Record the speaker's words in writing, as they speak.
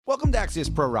Welcome to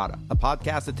Axios Pro Rata, a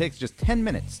podcast that takes just 10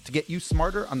 minutes to get you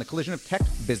smarter on the collision of tech,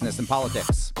 business, and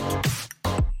politics.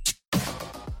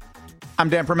 I'm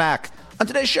Dan Primack. On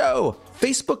today's show,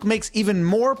 Facebook makes even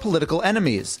more political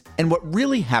enemies, and what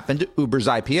really happened to Uber's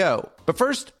IPO. But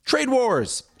first, trade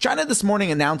wars. China this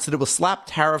morning announced that it will slap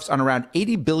tariffs on around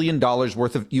 $80 billion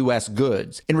worth of U.S.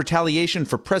 goods in retaliation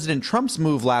for President Trump's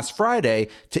move last Friday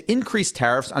to increase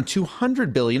tariffs on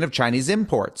 $200 billion of Chinese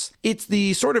imports. It's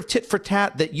the sort of tit for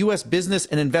tat that U.S. business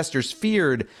and investors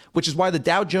feared, which is why the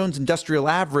Dow Jones Industrial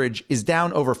Average is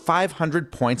down over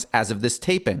 500 points as of this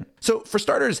taping. So for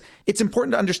starters, it's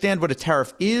important to understand what a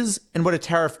tariff is and what a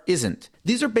tariff isn't.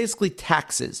 These are basically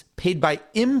taxes paid by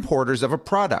importers of a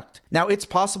product. Now, it's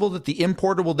possible that the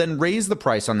importer will then raise the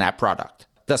price on that product,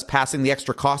 thus passing the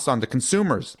extra costs on to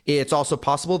consumers. It's also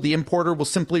possible the importer will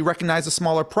simply recognize a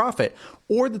smaller profit,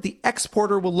 or that the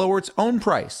exporter will lower its own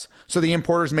price, so the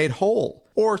importer is made whole,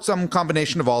 or some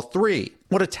combination of all three.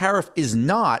 What a tariff is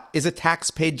not is a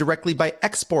tax paid directly by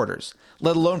exporters,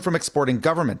 let alone from exporting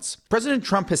governments. President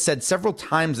Trump has said several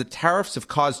times that tariffs have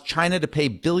caused China to pay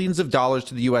billions of dollars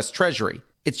to the U.S. Treasury.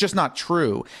 It's just not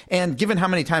true. And given how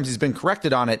many times he's been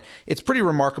corrected on it, it's pretty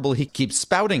remarkable he keeps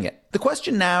spouting it. The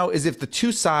question now is if the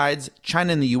two sides,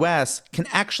 China and the U.S., can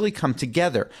actually come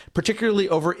together, particularly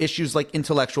over issues like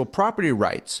intellectual property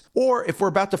rights, or if we're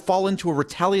about to fall into a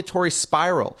retaliatory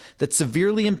spiral that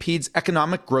severely impedes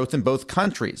economic growth in both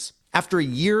countries. After a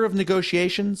year of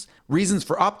negotiations, reasons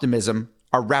for optimism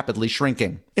are rapidly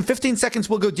shrinking. In 15 seconds,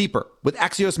 we'll go deeper with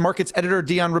Axios Markets editor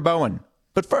Dion Rabowen.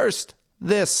 But first,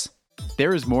 this.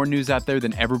 There is more news out there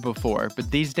than ever before,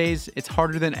 but these days, it's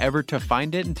harder than ever to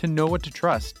find it and to know what to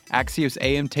trust. Axios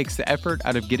AM takes the effort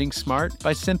out of getting smart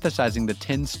by synthesizing the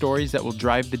 10 stories that will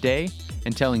drive the day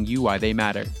and telling you why they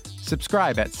matter.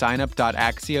 Subscribe at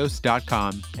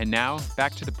signup.axios.com. And now,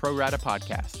 back to the Pro Rata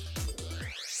podcast.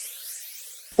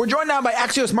 We're joined now by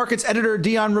Axios Markets editor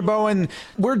Dion Rabowen.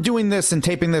 We're doing this and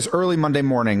taping this early Monday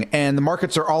morning, and the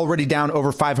markets are already down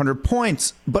over 500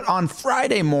 points. But on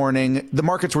Friday morning, the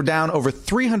markets were down over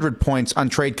 300 points on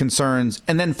trade concerns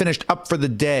and then finished up for the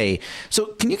day. So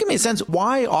can you give me a sense,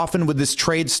 why often with this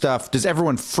trade stuff does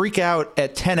everyone freak out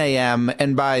at 10 a.m.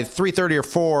 and by 3:30 or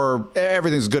 4,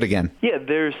 everything's good again? Yeah,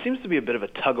 there seems to be a bit of a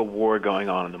tug of war going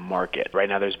on in the market. Right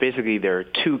now, there are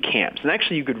two camps. And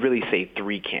actually, you could really say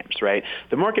three camps, right?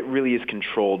 The market really is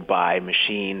controlled by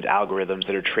machines, algorithms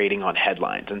that are trading on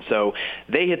headlines. And so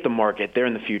they hit the market. They're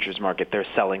in the futures market. They're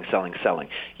selling, selling, selling.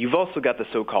 You've also got the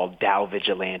so-called Dow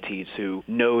vigilantes who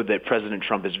know that President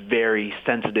Trump is very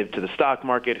sensitive to the stock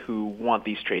market, who want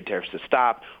these trade tariffs to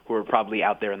stop, who are probably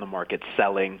out there in the market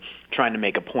selling, trying to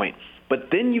make a point. But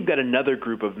then you've got another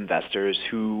group of investors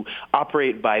who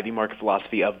operate by the market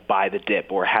philosophy of buy the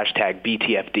dip, or hashtag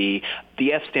BTFD,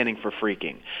 the F standing for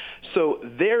freaking. So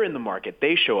they're in the market.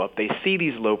 They show up. They see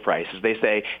these low prices. They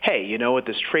say, hey, you know what?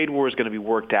 This trade war is going to be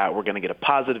worked out. We're going to get a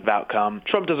positive outcome.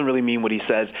 Trump doesn't really mean what he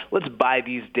says. Let's buy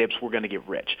these dips. We're going to get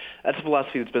rich. That's a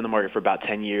philosophy that's been in the market for about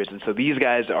 10 years. And so these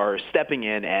guys are stepping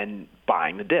in and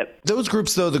buying the dip. Those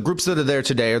groups, though, the groups that are there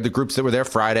today are the groups that were there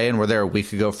Friday and were there a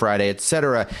week ago Friday, et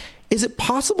cetera. Is it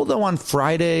possible, though, on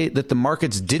Friday that the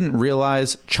markets didn't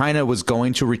realize China was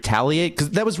going to retaliate?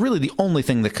 Because that was really the only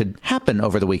thing that could happen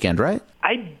over the weekend, right?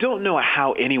 I don't know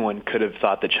how anyone could have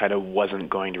thought that China wasn't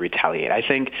going to retaliate. I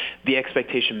think the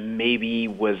expectation maybe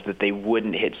was that they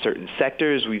wouldn't hit certain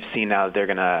sectors. We've seen now that they're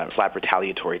going to slap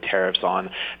retaliatory tariffs on,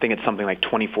 I think it's something like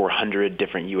 2,400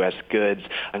 different U.S. goods,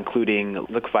 including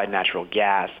liquefied natural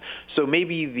gas. So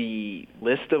maybe the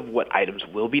list of what items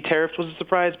will be tariffed was a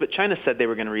surprise, but China said they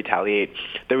were going to retaliate.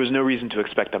 There was no reason to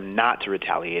expect them not to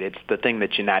retaliate. It's the thing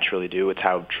that you naturally do. It's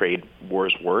how trade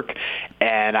wars work.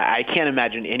 And I can't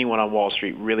imagine anyone on Wall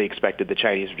Street really expected the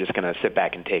Chinese were just going to sit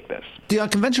back and take this. The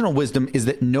unconventional wisdom is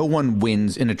that no one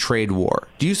wins in a trade war.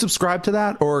 Do you subscribe to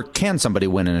that, or can somebody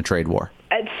win in a trade war?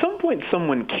 At some point,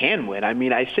 someone can win. I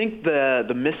mean, I think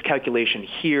the miscalculation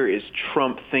here is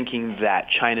Trump thinking that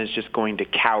China's just going to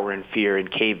cower in fear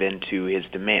and cave into his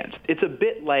demands. It's a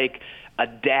bit like a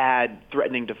dad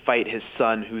threatening to fight his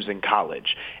son who's in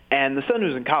college. And the son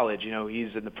who's in college, you know,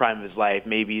 he's in the prime of his life.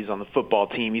 Maybe he's on the football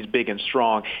team. He's big and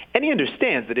strong. And he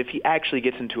understands that if he actually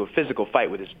gets into a physical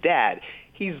fight with his dad,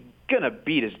 he's going to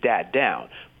beat his dad down.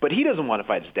 But he doesn't want to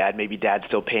fight his dad. Maybe dad's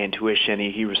still paying tuition.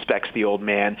 He respects the old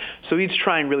man. So he's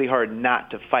trying really hard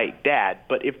not to fight dad.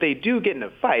 But if they do get in a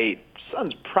fight,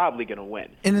 son's probably going to win.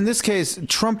 And in this case,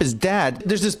 Trump is dad.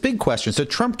 There's this big question. So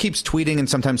Trump keeps tweeting and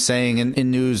sometimes saying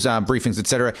in news briefings, et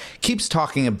cetera, keeps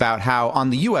talking about how on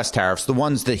the U.S. tariffs, the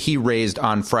ones that he raised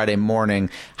on Friday morning,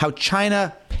 how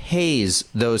China pays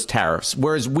those tariffs,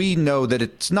 whereas we know that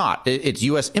it's not. It's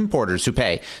U.S. importers who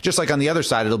pay. Just like on the other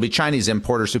side, it'll be Chinese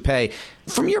importers who pay.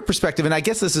 From your perspective, and I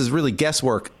guess this is really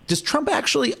guesswork, does Trump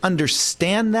actually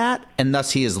understand that and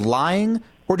thus he is lying?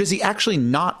 Or does he actually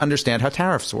not understand how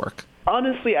tariffs work?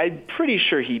 Honestly, I'm pretty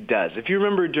sure he does. If you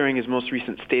remember during his most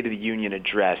recent State of the Union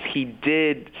address, he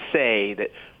did say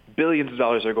that billions of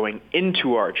dollars are going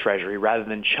into our treasury rather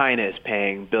than China is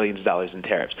paying billions of dollars in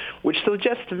tariffs, which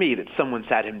suggests to me that someone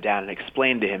sat him down and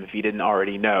explained to him, if he didn't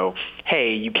already know,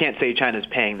 hey, you can't say China's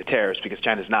paying the tariffs because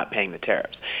China's not paying the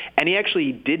tariffs. And he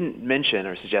actually didn't mention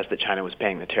or suggest that China was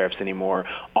paying the tariffs anymore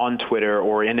on Twitter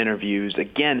or in interviews,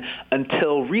 again,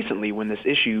 until recently when this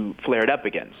issue flared up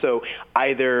again. So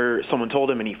either someone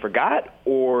told him and he forgot,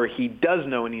 or he does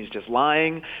know and he's just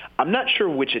lying. I'm not sure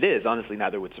which it is. Honestly,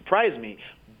 neither would surprise me.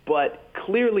 But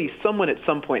clearly someone at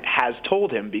some point has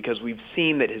told him, because we've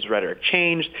seen that his rhetoric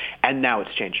changed and now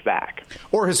it's changed back.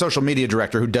 Or his social media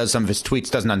director, who does some of his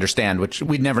tweets, doesn't understand, which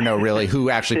we'd never know really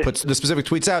who actually puts the specific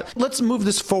tweets out. Let's move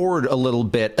this forward a little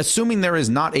bit. Assuming there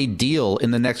is not a deal in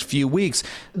the next few weeks,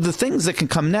 the things that can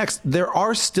come next, there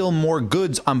are still more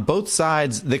goods on both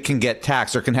sides that can get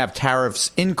taxed or can have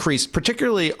tariffs increased,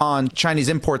 particularly on Chinese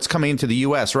imports coming into the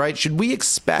U.S., right? Should we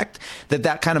expect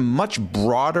that kind of much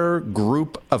broader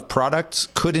group of products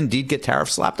could indeed get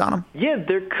tariffs slapped on them? Yeah,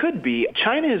 there could be.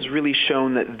 China has really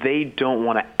shown that they don't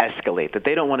want to escalate, that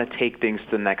they don't want to take things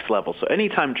to the next level. So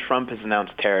anytime Trump has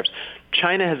announced tariffs,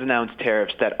 China has announced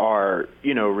tariffs that are,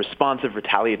 responsive,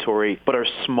 retaliatory, but are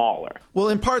smaller. Well,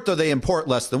 in part, though, they import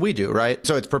less than we do, right?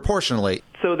 So it's proportionally.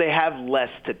 So they have less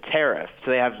to tariff.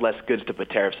 So they have less goods to put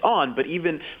tariffs on. But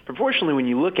even proportionally, when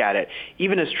you look at it,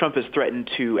 even as Trump has threatened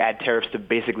to add tariffs to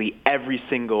basically every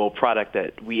single product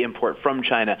that we import from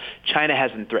China, China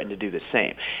hasn't threatened to do the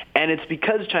same. And it's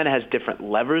because China has different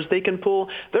levers they can pull.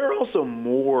 There are also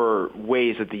more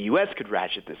ways that the U.S. could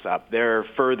ratchet this up. There are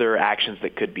further actions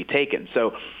that could be taken.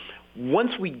 So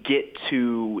once we get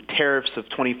to tariffs of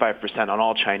 25% on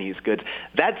all Chinese goods,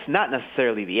 that's not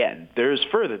necessarily the end. There's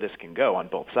further this can go on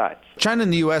both sides. China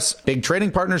and the U.S., big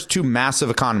trading partners, two massive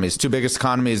economies, two biggest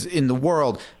economies in the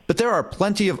world. But there are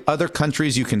plenty of other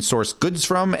countries you can source goods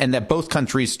from and that both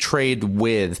countries trade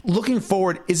with. Looking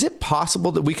forward, is it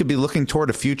possible that we could be looking toward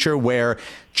a future where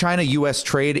China-U.S.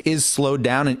 trade is slowed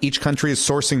down and each country is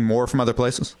sourcing more from other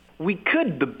places? We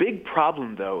could. The big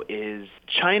problem, though, is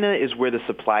China is where the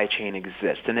supply chain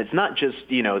exists. And it's not just,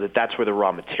 that's where the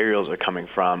raw materials are coming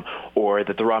from, or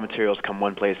that the raw materials come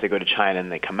one place, they go to China,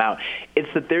 and they come out. It's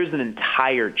that there's an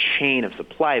entire chain of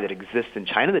supply that exists in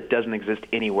China that doesn't exist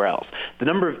anywhere else. The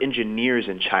number of engineers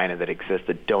in China that exist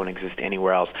that don't exist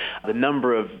anywhere else, the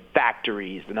number of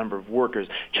factories, the number of workers.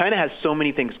 China has so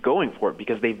many things going for it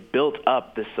because they've built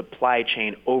up this supply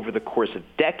chain over the course of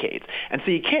decades. And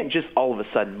so you can't just all of a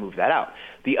sudden move that out.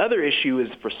 The other issue is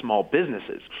for small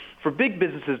businesses. For big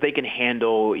businesses, they can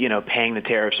handle, paying the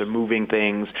tariffs or moving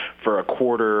things for a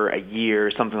quarter, a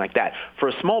year, something like that. For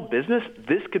a small business,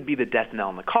 this could be the death knell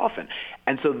in the coffin.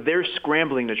 And so they're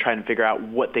scrambling to try and figure out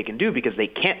what they can do because they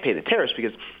can't pay the tariffs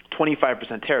because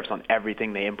 25% tariffs on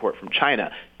everything they import from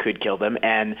China could kill them.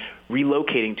 And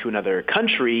relocating to another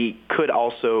country could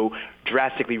also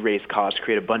drastically raise costs,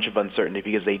 create a bunch of uncertainty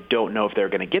because they don't know if they're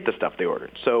going to get the stuff they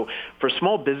ordered. So for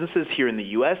small businesses here in the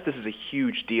U.S., this is a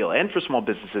huge deal, and for small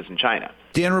businesses in China.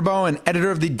 Dan Rabowen,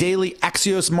 editor of the daily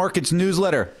Axios Markets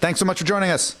newsletter. Thanks so much for joining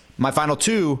us. My final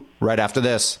two right after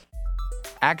this.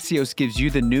 Axios gives you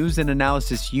the news and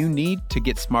analysis you need to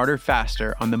get smarter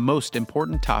faster on the most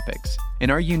important topics.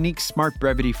 In our unique Smart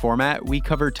Brevity format, we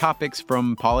cover topics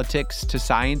from politics to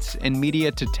science and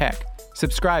media to tech.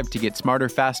 Subscribe to get smarter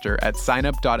faster at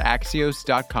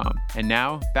signup.axios.com. And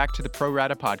now, back to the Pro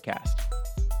Rata podcast.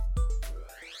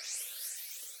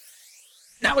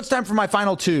 Now it's time for my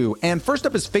final two. And first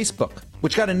up is Facebook,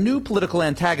 which got a new political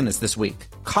antagonist this week.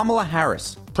 Kamala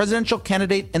Harris, presidential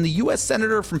candidate and the U.S.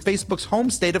 Senator from Facebook's home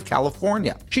state of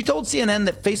California. She told CNN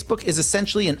that Facebook is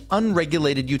essentially an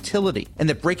unregulated utility and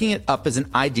that breaking it up is an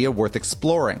idea worth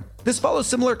exploring. This follows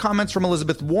similar comments from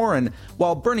Elizabeth Warren,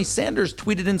 while Bernie Sanders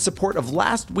tweeted in support of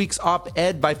last week's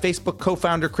op-ed by Facebook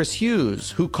co-founder Chris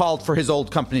Hughes, who called for his old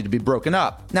company to be broken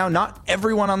up. Now, not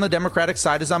everyone on the Democratic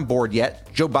side is on board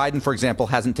yet. Joe Biden, for example,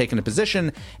 hasn't taken a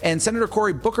position, and Senator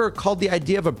Cory Booker called the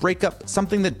idea of a breakup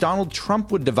something that Donald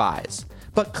Trump would devise.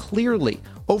 But clearly,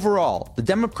 Overall, the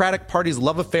Democratic Party's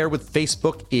love affair with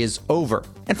Facebook is over.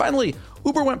 And finally,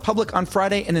 Uber went public on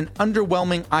Friday in an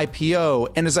underwhelming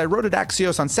IPO, and as I wrote at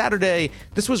Axios on Saturday,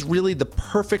 this was really the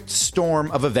perfect storm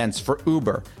of events for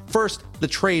Uber. First, the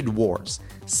trade wars.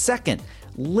 Second,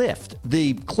 Lyft,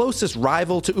 the closest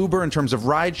rival to Uber in terms of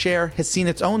rideshare, has seen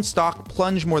its own stock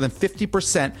plunge more than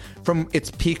 50% from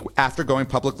its peak after going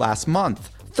public last month.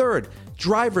 Third,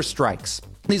 driver strikes.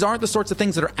 These aren't the sorts of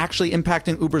things that are actually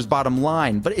impacting Uber's bottom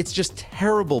line, but it's just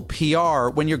terrible PR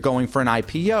when you're going for an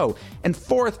IPO. And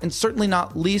fourth, and certainly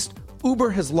not least, Uber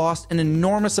has lost an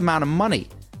enormous amount of money.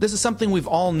 This is something we've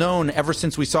all known ever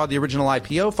since we saw the original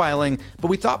IPO filing, but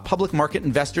we thought public market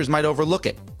investors might overlook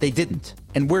it. They didn't.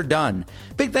 And we're done.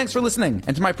 Big thanks for listening,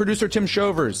 and to my producer, Tim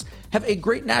Shovers. Have a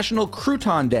great National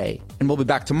Crouton Day, and we'll be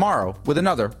back tomorrow with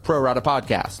another Pro Rata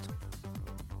podcast.